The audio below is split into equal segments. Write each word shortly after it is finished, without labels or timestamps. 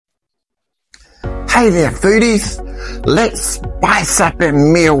Hey there, foodies. Let's spice up our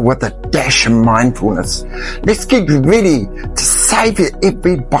meal with a dash of mindfulness. Let's get ready to savor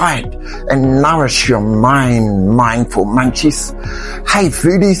every bite and nourish your mind, mindful munchies. Hey,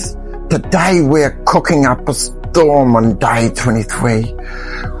 foodies. Today we're cooking up a storm on day 23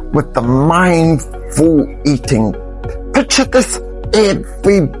 with the mindful eating. Picture this.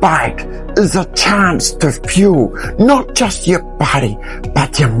 Every bite is a chance to fuel not just your body,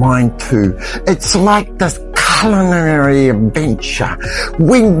 but your mind too. It's like this culinary adventure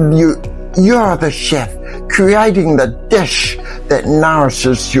when you're the chef creating the dish that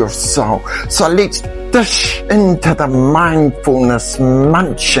nourishes your soul. So let's dish into the mindfulness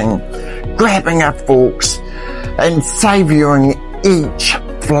munching, grabbing our forks and savoring each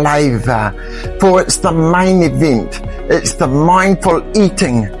flavor, for it's the main event. It's the mindful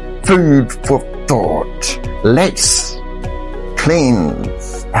eating, food for thought. Let's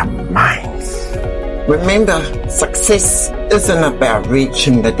cleanse our minds. Remember, success isn't about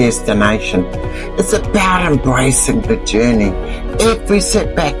reaching the destination. It's about embracing the journey. Every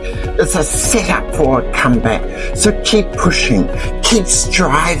setback is a setup for a comeback. So keep pushing, keep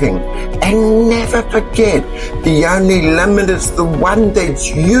striving, and never forget the only limit is the one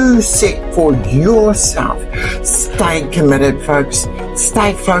that you set for yourself. Stay committed, folks.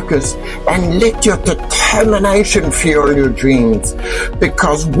 Stay focused and let your determination fuel your dreams.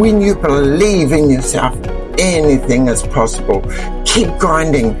 Because when you believe in yourself, anything is possible. Keep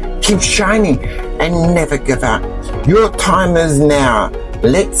grinding, keep shining, and never give up. Your time is now.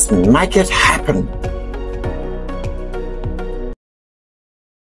 Let's make it happen.